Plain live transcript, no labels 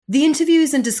The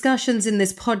interviews and discussions in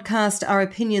this podcast are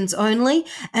opinions only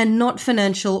and not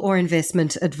financial or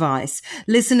investment advice.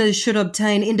 Listeners should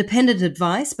obtain independent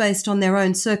advice based on their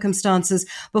own circumstances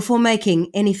before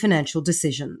making any financial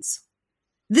decisions.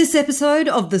 This episode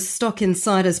of the Stock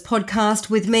Insiders podcast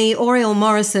with me, Oriel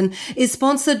Morrison, is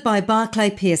sponsored by Barclay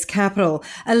Pearce Capital,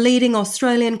 a leading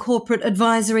Australian corporate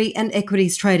advisory and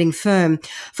equities trading firm.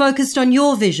 Focused on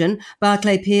your vision,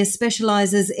 Barclay Pearce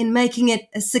specialises in making it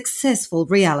a successful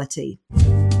reality.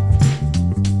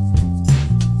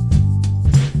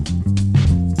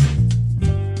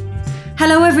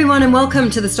 Hello everyone and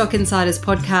welcome to the Stock Insiders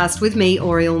podcast with me,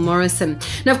 Oriel Morrison.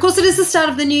 Now, of course, it is the start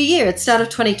of the new year. It's start of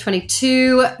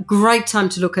 2022. Great time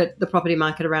to look at the property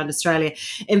market around Australia.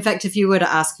 In fact, if you were to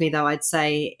ask me, though, I'd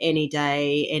say any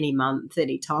day, any month,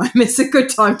 any time is a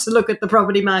good time to look at the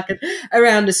property market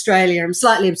around Australia. I'm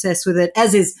slightly obsessed with it,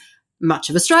 as is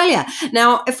much of Australia.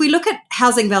 Now, if we look at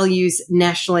housing values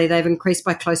nationally, they've increased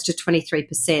by close to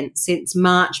 23% since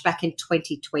March back in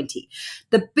 2020.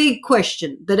 The big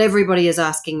question that everybody is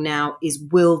asking now is,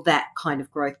 will that kind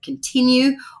of growth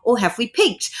continue or have we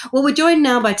peaked? Well, we're joined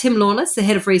now by Tim Lawless, the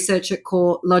head of research at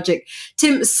CoreLogic.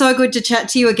 Tim, so good to chat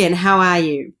to you again. How are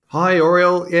you? Hi,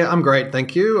 Oriel. Yeah, I'm great.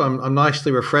 Thank you. I'm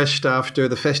nicely refreshed after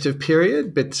the festive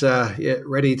period, but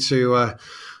ready to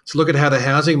look at how the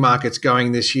housing market's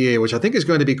going this year, which I think is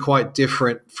going to be quite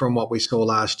different from what we saw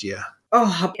last year.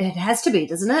 Oh, it has to be,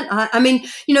 doesn't it? I mean,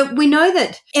 we know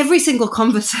that every single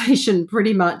conversation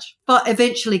pretty much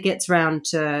eventually gets around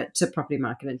to property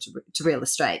market and to real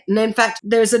estate. And in fact,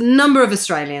 there's a number of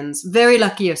Australians, very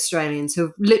lucky Australians, who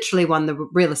have literally won the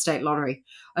real estate lottery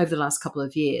over the last couple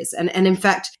of years. And in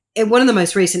fact, one of the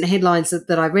most recent headlines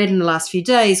that I read in the last few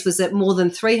days was that more than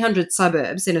 300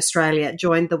 suburbs in Australia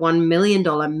joined the $1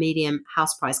 million median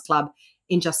house price club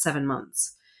in just 7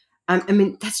 months. I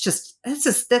mean, that's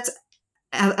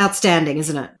outstanding,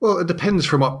 isn't it? Well, it depends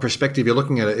from what perspective you're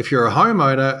looking at it. If you're a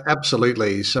homeowner,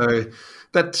 absolutely. So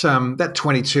that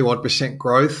 22 odd %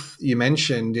 growth you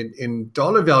mentioned in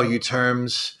dollar value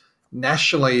terms,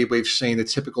 nationally, we've seen the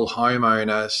typical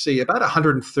homeowner see about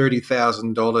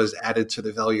 $130,000 added to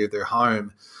the value of their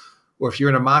home. Or if you're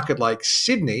in a market like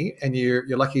Sydney and you're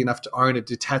lucky enough to own a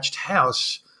detached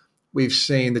house, we've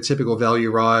seen the typical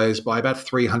value rise by about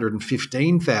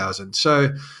 $315,000. So,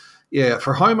 yeah,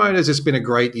 for homeowners, it's been a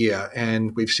great year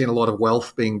and we've seen a lot of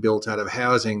wealth being built out of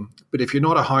housing. But if you're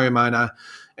not a homeowner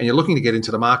and you're looking to get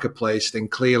into the marketplace, then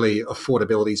clearly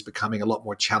affordability is becoming a lot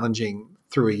more challenging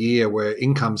through a year where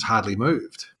income's hardly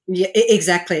moved. Yeah,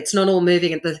 exactly. It's not all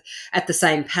moving at the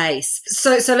same pace.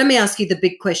 So let me ask you the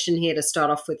big question here to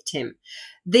start off with, Tim.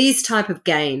 These type of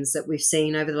gains that we've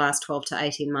seen over the last 12 to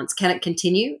 18 months, can it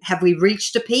continue? Have we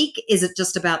reached a peak? Is it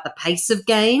just about the pace of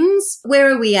gains? Where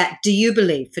are we at, do you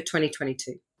believe, for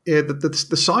 2022? Yeah,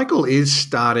 the cycle is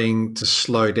starting to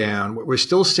slow down. We're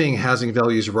still seeing housing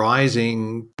values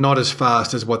rising, not as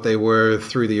fast as what they were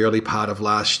through the early part of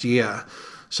last year.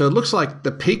 So it looks like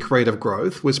the peak rate of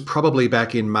growth was probably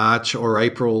back in March or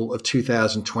April of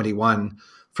 2021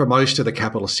 for most of the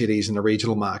capital cities and the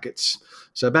regional markets.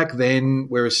 So back then,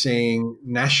 we were seeing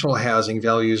national housing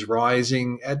values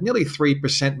rising at nearly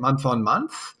 3% month on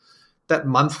month. That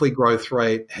monthly growth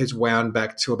rate has wound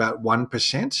back to about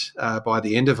 1% by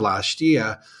the end of last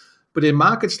year. But in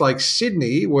markets like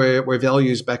Sydney, where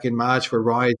values back in March were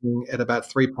rising at about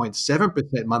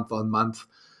 3.7% month on month,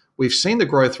 we've seen the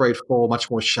growth rate fall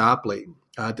much more sharply.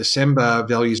 December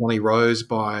values only rose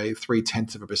by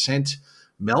 0.3%.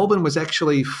 Melbourne was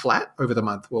actually flat over the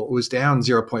month. Well, it was down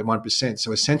 0.1%.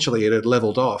 So essentially it had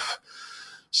leveled off.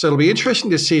 So it'll be interesting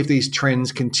to see if these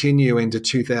trends continue into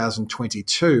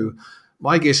 2022.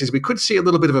 My guess is we could see a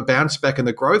little bit of a bounce back in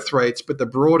the growth rates, but the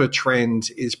broader trend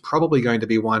is probably going to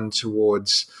be one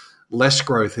towards less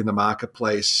growth in the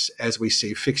marketplace as we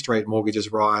see fixed rate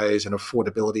mortgages rise and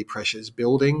affordability pressures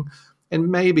building, and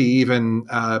maybe even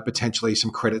potentially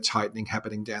some credit tightening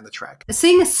happening down the track.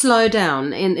 Seeing a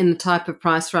slowdown in the type of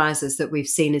price rises that we've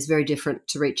seen is very different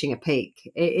to reaching a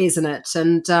peak, isn't it?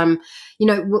 And,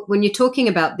 when you're talking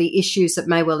about the issues that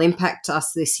may well impact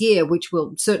us this year, which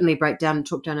we'll certainly break down and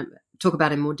talk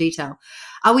about in more detail,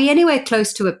 are we anywhere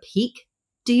close to a peak,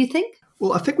 do you think?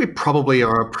 Well, I think we probably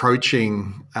are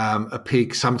approaching a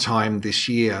peak sometime this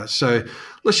year. So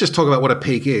let's just talk about what a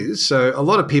peak is. So a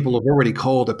lot of people have already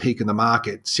called a peak in the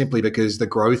market simply because the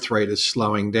growth rate is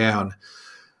slowing down.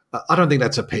 I don't think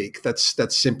that's a peak. That's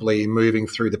simply moving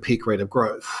through the peak rate of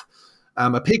growth.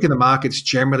 A peak in the market's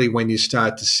generally when you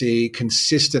start to see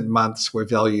consistent months where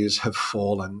values have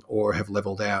fallen or have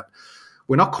leveled out.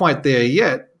 We're not quite there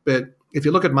yet, but if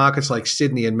you look at markets like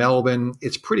Sydney and Melbourne,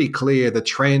 it's pretty clear the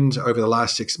trend over the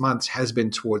last 6 months has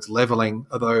been towards leveling,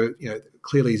 although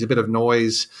clearly there's a bit of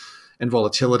noise and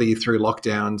volatility through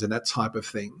lockdowns and that type of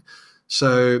thing.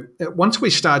 So once we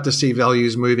start to see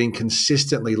values moving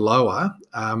consistently lower,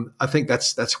 I think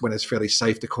that's when it's fairly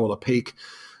safe to call a peak.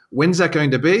 When's that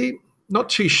going to be? Not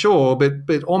too sure,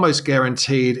 but almost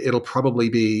guaranteed it'll probably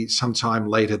be sometime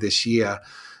later this year.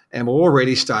 And we're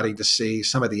already starting to see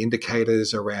some of the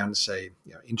indicators around, say,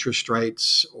 interest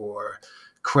rates or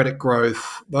credit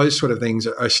growth. Those sort of things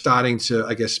are starting to,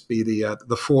 I guess, be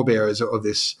the forebearers of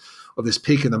this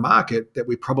peak in the market, that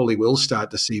we probably will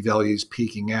start to see values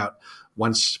peaking out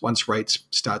once rates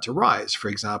start to rise, for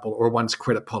example, or once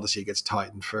credit policy gets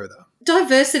tightened further.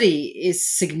 Diversity is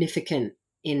significant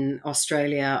in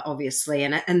Australia, obviously,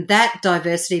 and that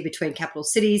diversity between capital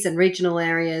cities and regional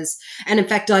areas, and in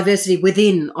fact diversity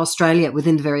within Australia,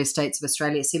 within the various states of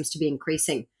Australia, seems to be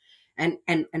increasing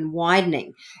and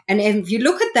widening. And if you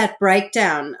look at that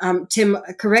breakdown, Tim,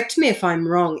 correct me if I'm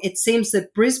wrong, it seems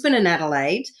that Brisbane and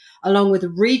Adelaide, along with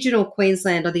regional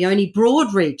Queensland, are the only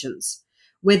broad regions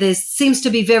where there seems to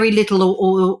be very little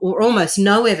or almost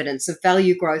no evidence of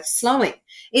value growth slowing.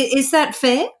 Is that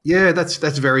fair? Yeah, that's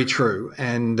very true.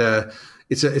 And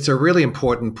it's a really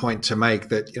important point to make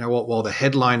that, while the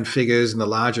headline figures in the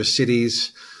larger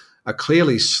cities are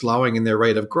clearly slowing in their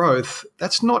rate of growth,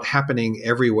 that's not happening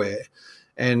everywhere.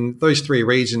 And those three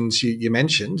regions you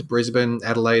mentioned, Brisbane,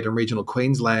 Adelaide, and regional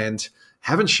Queensland,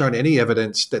 haven't shown any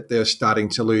evidence that they're starting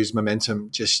to lose momentum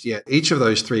just yet. Each of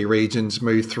those three regions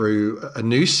moved through a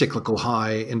new cyclical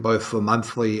high in both the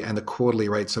monthly and the quarterly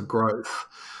rates of growth.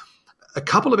 A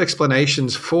couple of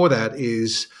explanations for that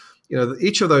is,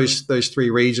 each of those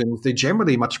three regions, they're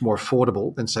generally much more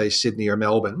affordable than, say, Sydney or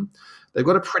Melbourne. They've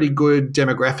got a pretty good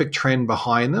demographic trend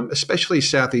behind them, especially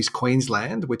Southeast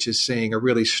Queensland, which is seeing a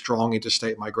really strong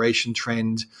interstate migration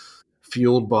trend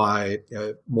fueled by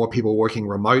more people working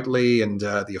remotely and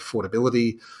the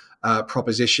affordability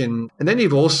proposition. And then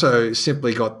you've also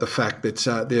simply got the fact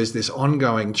that there's this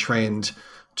ongoing trend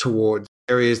towards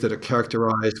areas that are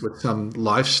characterized with some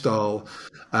lifestyle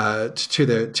to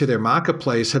their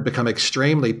marketplace have become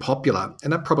extremely popular.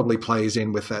 And that probably plays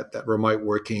in with that remote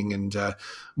working and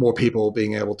more people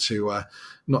being able to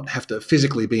not have to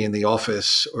physically be in the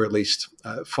office, or at least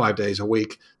 5 days a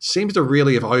week, seems to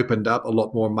really have opened up a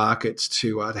lot more markets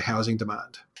to housing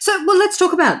demand. So, well, let's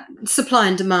talk about supply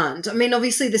and demand. I mean,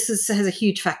 obviously this has a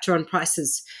huge factor on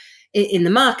prices in the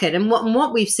market. And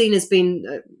what we've seen has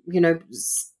been,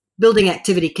 building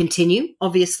activity continue,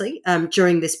 obviously,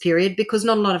 during this period, because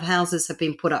not a lot of houses have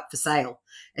been put up for sale,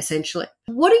 essentially.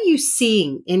 What are you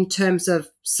seeing in terms of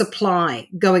supply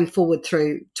going forward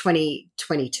through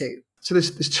 2022? So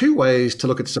there's two ways to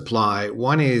look at supply.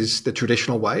 One is the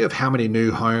traditional way of how many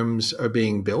new homes are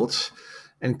being built.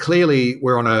 And clearly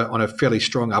we're on a fairly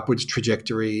strong upwards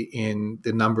trajectory in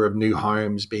the number of new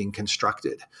homes being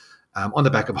constructed. On the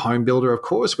back of Home Builder, of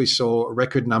course, we saw a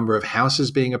record number of houses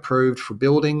being approved for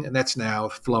building, and that's now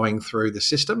flowing through the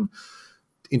system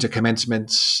into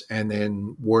commencements and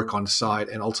then work on site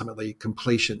and ultimately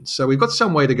completion. So we've got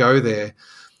some way to go there.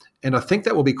 And I think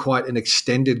that will be quite an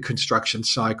extended construction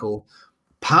cycle,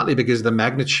 partly because of the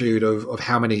magnitude of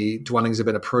how many dwellings have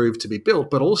been approved to be built,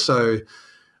 but also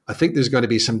I think there's going to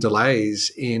be some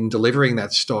delays in delivering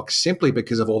that stock simply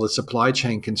because of all the supply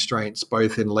chain constraints,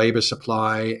 both in labor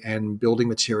supply and building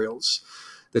materials,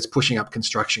 that's pushing up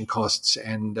construction costs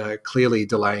and clearly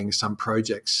delaying some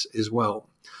projects as well.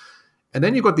 And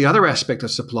then you've got the other aspect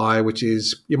of supply, which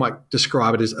is, you might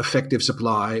describe it as effective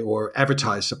supply or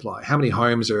advertised supply. How many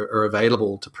homes are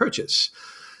available to purchase?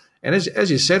 And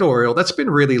as you said, Oriel, that's been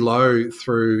really low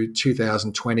through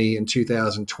 2020 and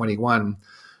 2021.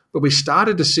 But we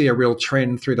started to see a real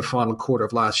trend through the final quarter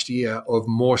of last year of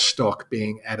more stock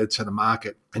being added to the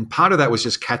market. And part of that was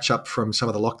just catch up from some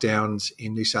of the lockdowns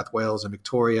in New South Wales and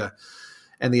Victoria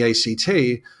and the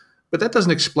ACT. But that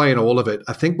doesn't explain all of it.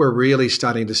 I think we're really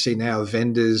starting to see now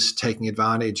vendors taking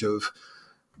advantage of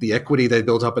the equity they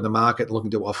built up in the market,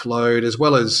 looking to offload, as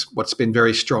well as what's been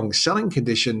very strong selling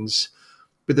conditions.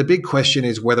 But the big question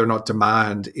is whether or not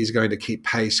demand is going to keep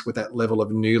pace with that level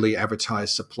of newly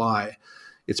advertised supply.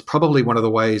 It's probably one of the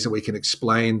ways that we can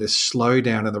explain this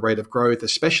slowdown in the rate of growth,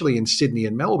 especially in Sydney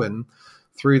and Melbourne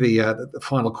through the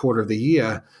final quarter of the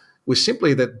year, was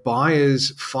simply that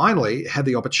buyers finally had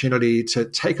the opportunity to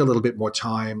take a little bit more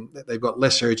time. They've got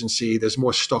less urgency. There's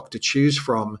more stock to choose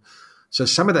from. So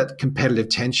some of that competitive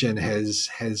tension has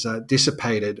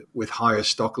dissipated with higher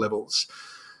stock levels.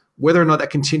 Whether or not that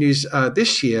continues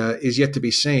this year is yet to be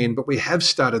seen, but we have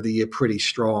started the year pretty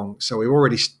strong. So we've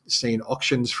already seen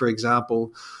auctions, for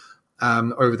example,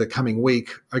 over the coming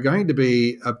week are going to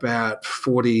be about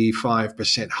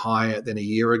 45% higher than a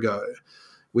year ago.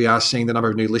 We are seeing the number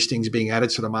of new listings being added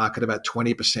to the market about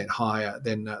 20% higher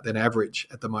than average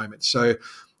at the moment. So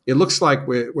it looks like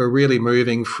we're really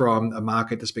moving from a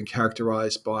market that's been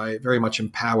characterized by very much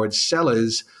empowered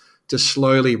sellers to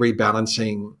slowly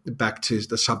rebalancing back to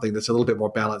something that's a little bit more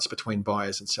balanced between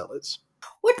buyers and sellers.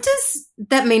 What does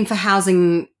that mean for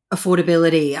housing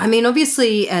affordability? I mean,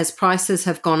 obviously, as prices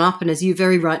have gone up, and as you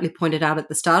very rightly pointed out at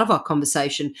the start of our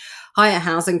conversation, higher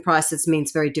housing prices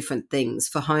means very different things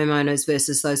for homeowners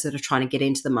versus those that are trying to get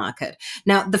into the market.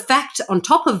 Now, the fact on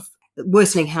top of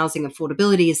worsening housing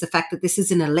affordability is the fact that this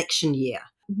is an election year.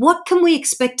 What can we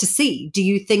expect to see, do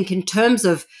you think, in terms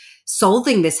of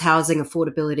solving this housing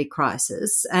affordability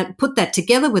crisis, and put that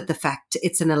together with the fact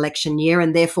it's an election year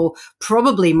and therefore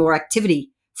probably more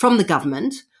activity from the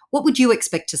government? What would you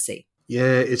expect to see?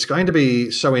 Yeah, it's going to be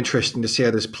so interesting to see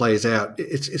how this plays out.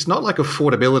 It's not like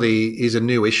affordability is a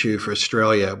new issue for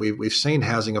Australia. We've seen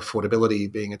housing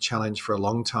affordability being a challenge for a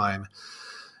long time.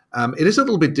 It is a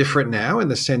little bit different now in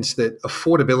the sense that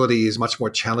affordability is much more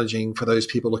challenging for those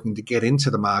people looking to get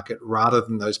into the market rather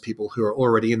than those people who are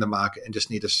already in the market and just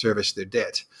need to service their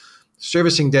debt.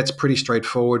 Servicing debt's pretty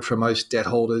straightforward for most debt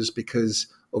holders because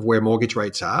of where mortgage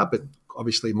rates are, but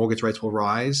obviously mortgage rates will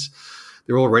rise.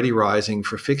 They're already rising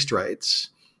for fixed rates,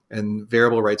 and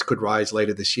variable rates could rise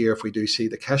later this year if we do see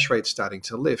the cash rate starting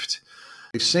to lift.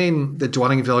 We've seen the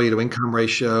dwelling value to income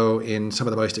ratio in some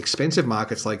of the most expensive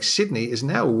markets like Sydney is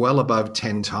now well above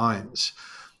 10 times,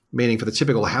 meaning for the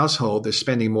typical household, they're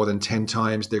spending more than 10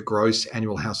 times their gross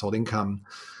annual household income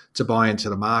to buy into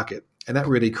the market. And that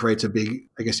really creates a big,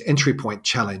 entry point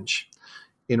challenge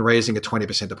in raising a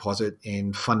 20% deposit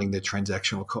in funding their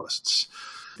transactional costs.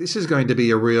 This is going to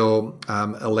be a real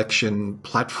election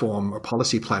platform or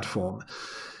policy platform,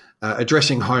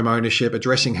 addressing home ownership,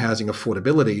 addressing housing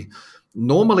affordability.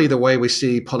 Normally, the way we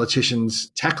see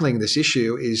politicians tackling this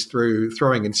issue is through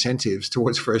throwing incentives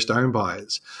towards first home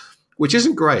buyers, which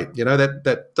isn't great. You know,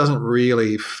 that doesn't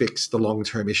really fix the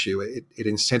long-term issue. It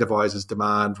incentivizes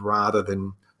demand rather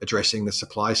than addressing the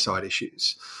supply side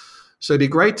issues. So it'd be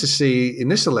great to see in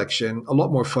this election a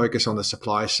lot more focus on the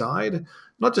supply side,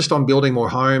 not just on building more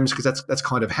homes, because that's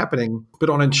kind of happening, but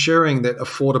on ensuring that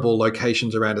affordable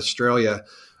locations around Australia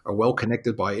are well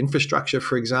connected by infrastructure,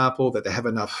 for example, that they have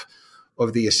enough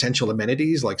of the essential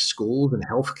amenities like schools and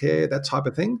healthcare, that type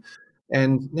of thing.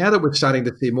 And now that we're starting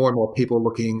to see more and more people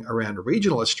looking around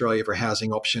regional Australia for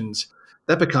housing options,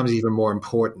 that becomes even more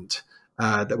important,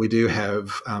 that we do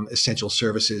have essential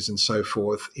services and so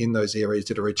forth in those areas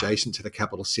that are adjacent to the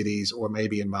capital cities, or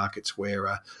maybe in markets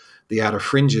where the outer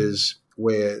fringes,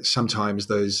 where sometimes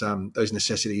those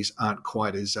necessities aren't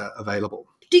quite as available.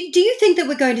 Do you think that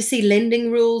we're going to see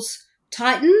lending rules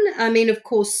tighten? I mean, of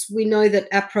course, we know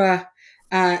that APRA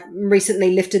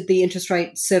recently lifted the interest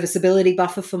rate serviceability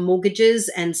buffer for mortgages,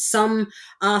 and some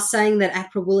are saying that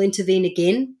APRA will intervene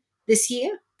again this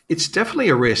year. It's definitely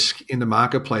a risk in the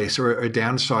marketplace, or a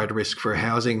downside risk for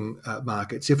housing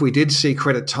markets. If we did see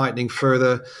credit tightening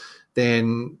further,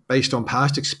 then based on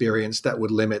past experience, that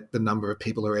would limit the number of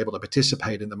people who are able to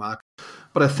participate in the market.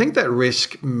 But I think that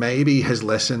risk maybe has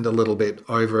lessened a little bit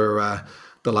over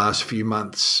the last few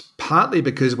months, partly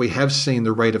because we have seen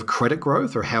the rate of credit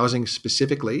growth, or housing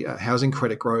specifically, housing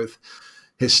credit growth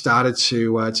has started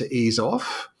to ease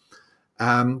off.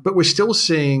 But we're still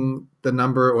seeing the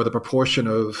number or the proportion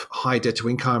of high debt to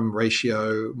income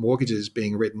ratio mortgages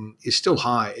being written is still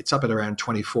high. It's up at around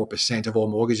 24% of all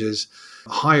mortgages.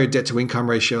 Higher debt to income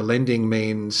ratio lending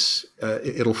means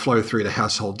it'll flow through to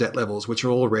household debt levels, which are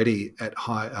already at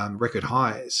high record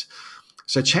highs.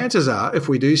 So chances are, if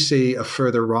we do see a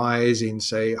further rise in,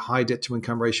 say, high debt to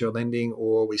income ratio lending,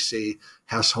 or we see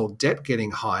household debt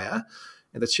getting higher,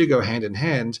 and the two go hand in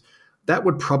hand, that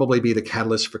would probably be the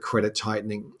catalyst for credit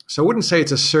tightening. So I wouldn't say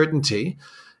it's a certainty.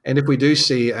 And if we do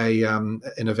see an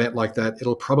event like that,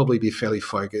 it'll probably be fairly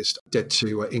focused debt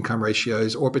to income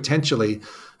ratios, or potentially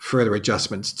further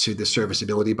adjustments to the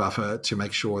serviceability buffer to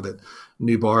make sure that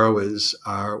new borrowers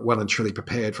are well and truly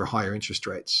prepared for higher interest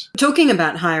rates. Talking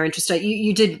about higher interest rate,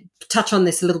 you did touch on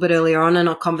this a little bit earlier on in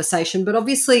our conversation, but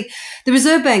obviously the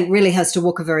Reserve Bank really has to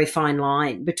walk a very fine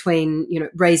line between,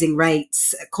 raising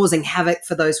rates, causing havoc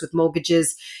for those with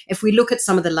mortgages. If we look at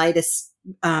some of the latest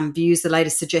views, the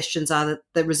latest suggestions are that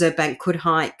the Reserve Bank could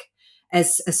hike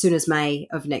as soon as May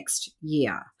of next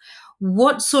year.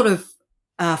 What sort of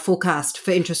forecast for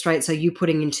interest rates are you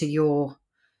putting into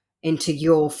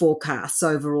your forecasts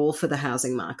overall for the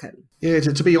housing market? Yeah,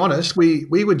 to be honest, we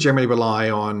would generally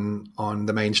rely on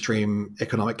the mainstream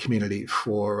economic community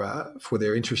for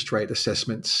their interest rate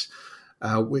assessments.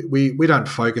 We don't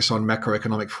focus on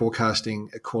macroeconomic forecasting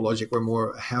at CoreLogic. We're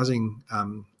more a housing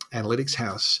analytics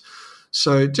house.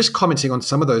 So just commenting on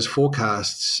some of those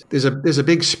forecasts, there's a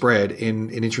big spread in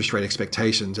interest rate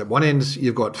expectations. At one end,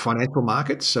 you've got financial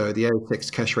markets. So the ASX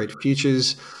cash rate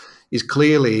futures is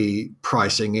clearly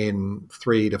pricing in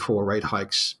 3 to 4 rate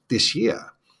hikes this year.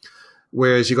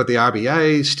 Whereas you've got the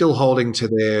RBA still holding to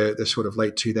their sort of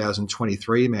late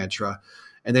 2023 mantra.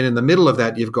 And then in the middle of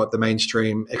that, you've got the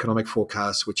mainstream economic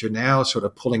forecasts, which are now sort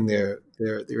of pulling their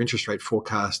interest rate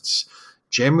forecasts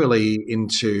generally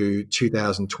into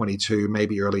 2022,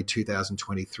 maybe early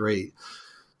 2023.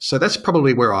 So that's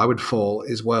probably where I would fall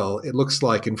as well. It looks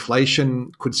like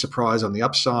inflation could surprise on the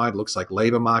upside. It looks like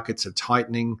labor markets are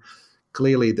tightening.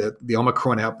 Clearly, the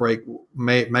Omicron outbreak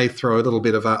may throw a little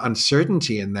bit of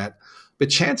uncertainty in that. But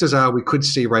chances are we could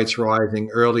see rates rising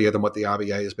earlier than what the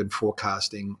RBA has been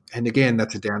forecasting. And again,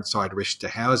 that's a downside risk to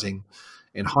housing.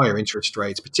 And higher interest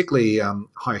rates, particularly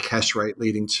higher cash rate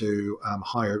leading to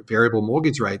higher variable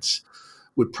mortgage rates,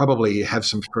 would probably have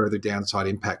some further downside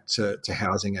impact to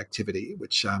housing activity,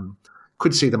 which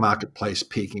could see the marketplace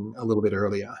peaking a little bit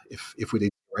earlier if we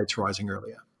did rates rising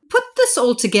earlier. Put this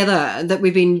all together that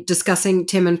we've been discussing,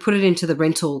 Tim, and put it into the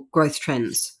rental growth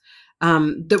trends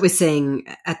that we're seeing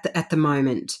at the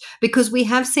moment, because we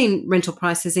have seen rental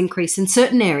prices increase in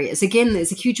certain areas. Again,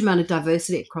 there's a huge amount of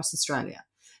diversity across Australia.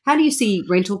 How do you see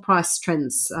rental price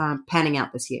trends panning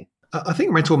out this year? I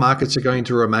think rental markets are going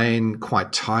to remain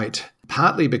quite tight,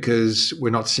 partly because we're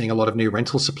not seeing a lot of new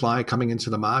rental supply coming into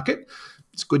the market.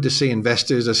 It's good to see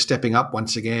investors are stepping up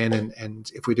once again.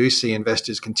 And if we do see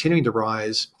investors continuing to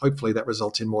rise, hopefully that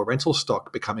results in more rental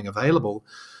stock becoming available.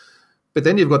 But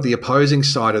then you've got the opposing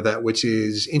side of that, which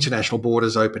is international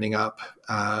borders opening up,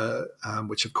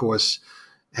 which of course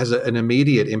has an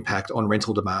immediate impact on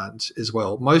rental demand as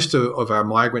well. Most of our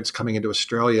migrants coming into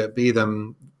Australia, be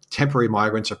them temporary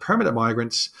migrants or permanent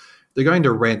migrants, they're going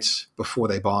to rent before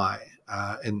they buy.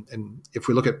 And if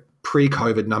we look at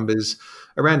pre-COVID numbers,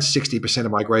 around 60%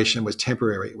 of migration was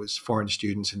temporary. It was foreign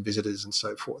students and visitors and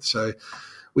so forth. So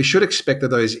we should expect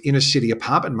that those inner city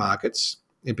apartment markets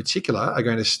in particular are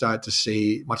going to start to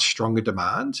see much stronger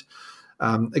demand.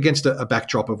 Against a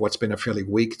backdrop of what's been a fairly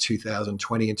weak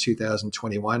 2020 and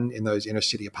 2021 in those inner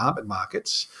city apartment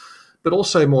markets. But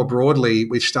also more broadly,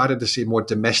 we've started to see more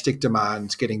domestic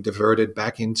demand getting diverted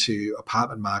back into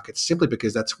apartment markets simply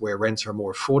because that's where rents are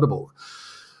more affordable.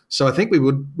 So I think we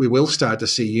will start to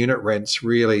see unit rents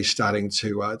really starting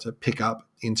to pick up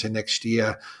into next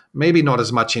year. Maybe not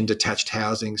as much in detached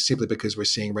housing, simply because we're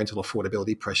seeing rental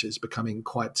affordability pressures becoming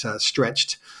quite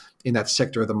stretched in that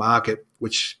sector of the market,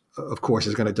 which of course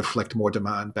is going to deflect more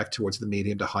demand back towards the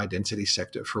medium to high density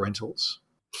sector for rentals.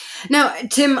 Now,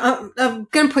 Tim, I'm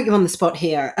going to put you on the spot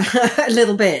here a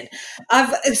little bit.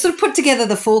 I've sort of put together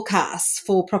the forecasts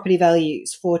for property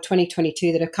values for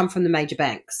 2022 that have come from the major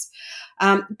banks.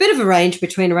 A bit of a range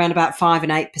between around about 5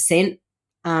 and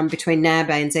 8% between NAB,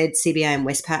 ANZ, CBA and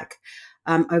Westpac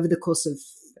over the course of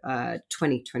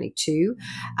 2022.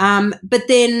 But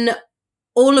then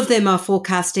all of them are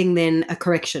forecasting then a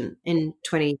correction in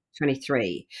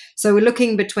 2023. So we're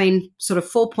looking between sort of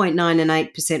 4.9 and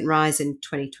 8% rise in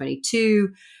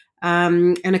 2022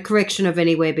 and a correction of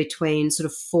anywhere between sort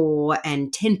of 4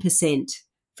 and 10%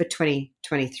 for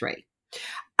 2023.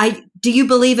 Do you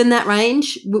believe in that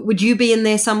range? Would you be in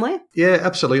there somewhere? Yeah,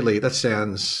 absolutely. That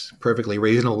sounds perfectly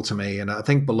reasonable to me. And I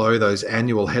think below those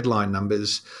annual headline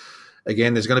numbers,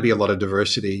 again, there's going to be a lot of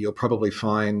diversity. You'll probably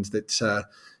find that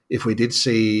if we did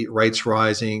see rates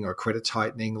rising or credit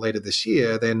tightening later this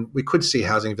year, then we could see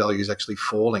housing values actually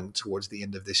falling towards the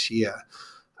end of this year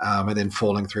and then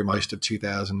falling through most of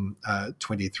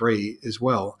 2023 as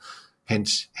well.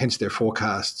 Hence their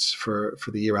forecasts for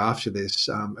the year after this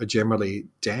are generally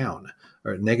down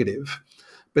or negative.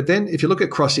 But then if you look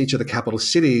across each of the capital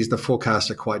cities, the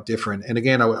forecasts are quite different. And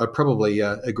again, I probably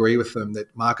agree with them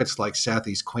that markets like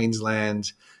Southeast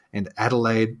Queensland and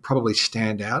Adelaide probably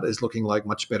stand out as looking like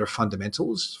much better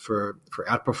fundamentals for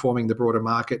outperforming the broader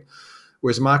market.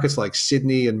 Whereas markets like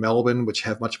Sydney and Melbourne, which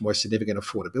have much more significant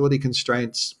affordability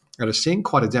constraints, and are seeing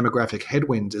quite a demographic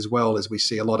headwind as well, as we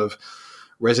see a lot of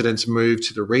residents move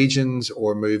to the regions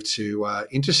or move to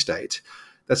interstate.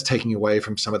 That's taking away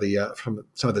from some of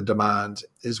the demand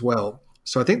as well.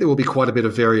 So I think there will be quite a bit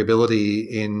of variability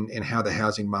in how the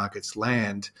housing markets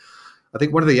land. I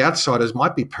think one of the outsiders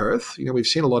might be Perth. We've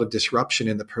seen a lot of disruption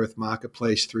in the Perth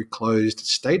marketplace through closed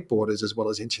state borders as well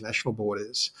as international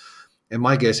borders. And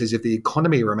my guess is if the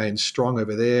economy remains strong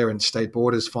over there and state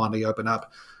borders finally open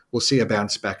up, we'll see a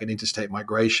bounce back in interstate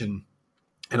migration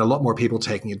and a lot more people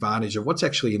taking advantage of what's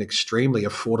actually an extremely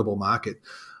affordable market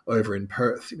over in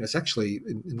Perth. It's actually,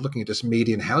 in looking at just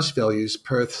median house values,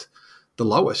 Perth the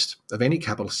lowest of any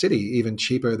capital city, even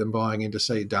cheaper than buying into,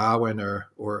 say, Darwin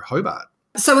or Hobart.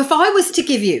 So if I was to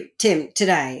give you, Tim,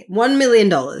 today $1 million,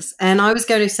 and I was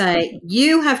going to say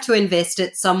you have to invest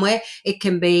it somewhere, it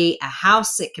can be a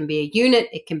house, it can be a unit,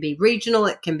 it can be regional,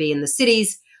 it can be in the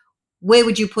cities, where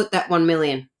would you put that $1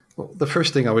 million? Well, the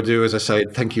first thing I would do is I say,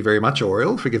 thank you very much,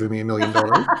 Oriel, for giving me $1 million.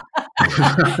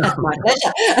 That's my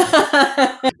pleasure.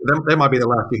 That might be the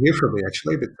last you hear from me,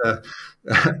 actually.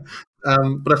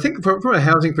 But I think from a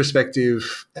housing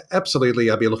perspective, absolutely,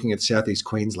 I'd be looking at Southeast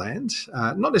Queensland.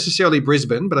 Not necessarily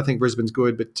Brisbane, but I think Brisbane's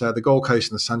good. But the Gold Coast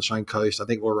and the Sunshine Coast, I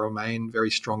think, will remain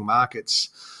very strong markets.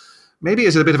 Maybe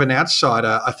as a bit of an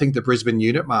outsider, I think the Brisbane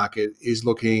unit market is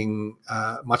looking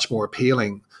much more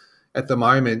appealing at the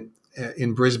moment.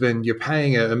 In Brisbane, you're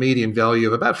paying a median value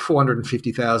of about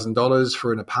 $450,000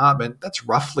 for an apartment. That's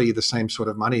roughly the same sort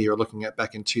of money you're looking at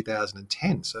back in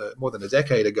 2010, so more than a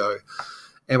decade ago.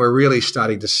 And we're really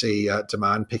starting to see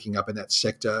demand picking up in that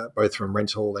sector, both from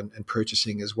rental and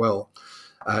purchasing as well.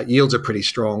 Yields are pretty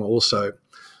strong also.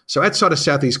 So outside of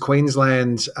Southeast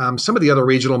Queensland, some of the other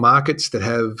regional markets that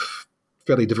have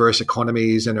fairly diverse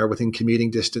economies and are within commuting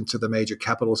distance of the major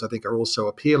capitals, I think, are also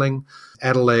appealing.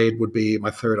 Adelaide would be my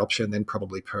third option, then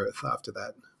probably Perth after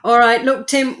that. All right. Look,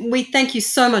 Tim, we thank you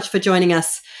so much for joining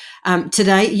us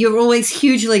today. You're always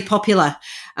hugely popular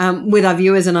with our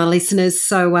viewers and our listeners.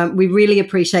 So we really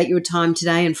appreciate your time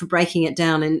today and for breaking it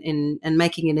down and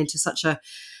making it into such a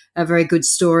very good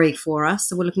story for us.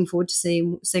 So we're looking forward to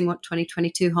seeing what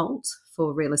 2022 holds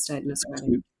for real estate in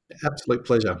Australia. Absolute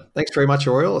pleasure. Thanks very much,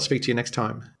 Oriel. I'll speak to you next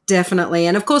time. Definitely.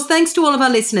 And of course, thanks to all of our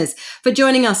listeners for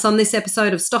joining us on this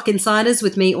episode of Stock Insiders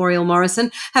with me, Oriel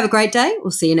Morrison. Have a great day.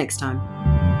 We'll see you next time.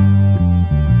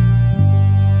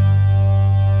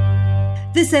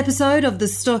 This episode of the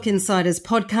Stock Insiders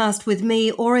podcast with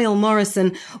me, Oriel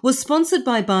Morrison, was sponsored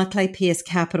by Barclay Pearce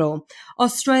Capital,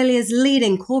 Australia's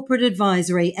leading corporate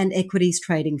advisory and equities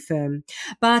trading firm.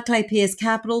 Barclay Pearce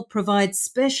Capital provides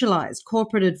specialised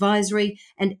corporate advisory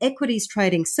and equities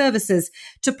trading services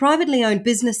to privately owned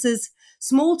businesses,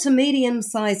 small to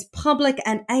medium-sized public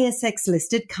and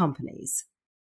ASX-listed companies.